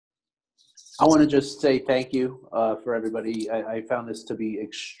I want to just say thank you for everybody. I found this to be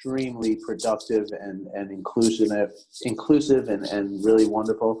extremely productive and inclusive and really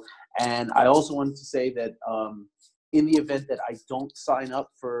wonderful. And I also wanted to say that in the event that I don't sign up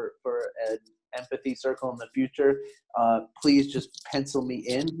for an empathy circle in the future, please just pencil me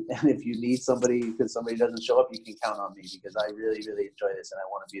in. And if you need somebody because somebody doesn't show up, you can count on me because I really, really enjoy this and I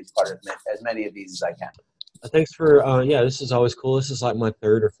want to be as part of as many of these as I can. Thanks for yeah, this is always cool. This is like my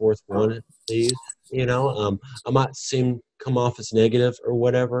third or fourth one of these. I might seem come off as negative or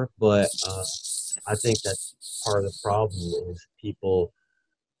whatever, but I think that's part of the problem is people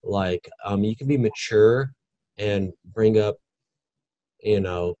like you can be mature and bring up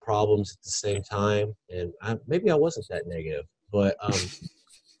problems at the same time, and maybe I wasn't that negative, but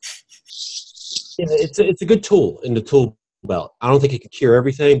yeah, it's a good tool in the tool belt. I don't think it can cure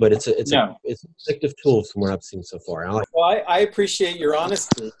everything, but No. it's an effective tool from what I've seen so far. I like. Well, I appreciate your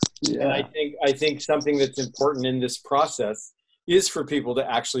honesty, and Yeah. I think something that's important in this process is for people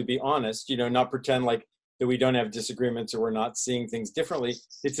to actually be honest. Not pretend like that we don't have disagreements or we're not seeing things differently.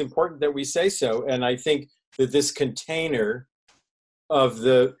 It's important that we say so, and I think that this container of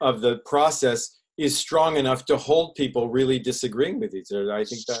the process is strong enough to hold people really disagreeing with each other. I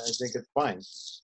think it's fine.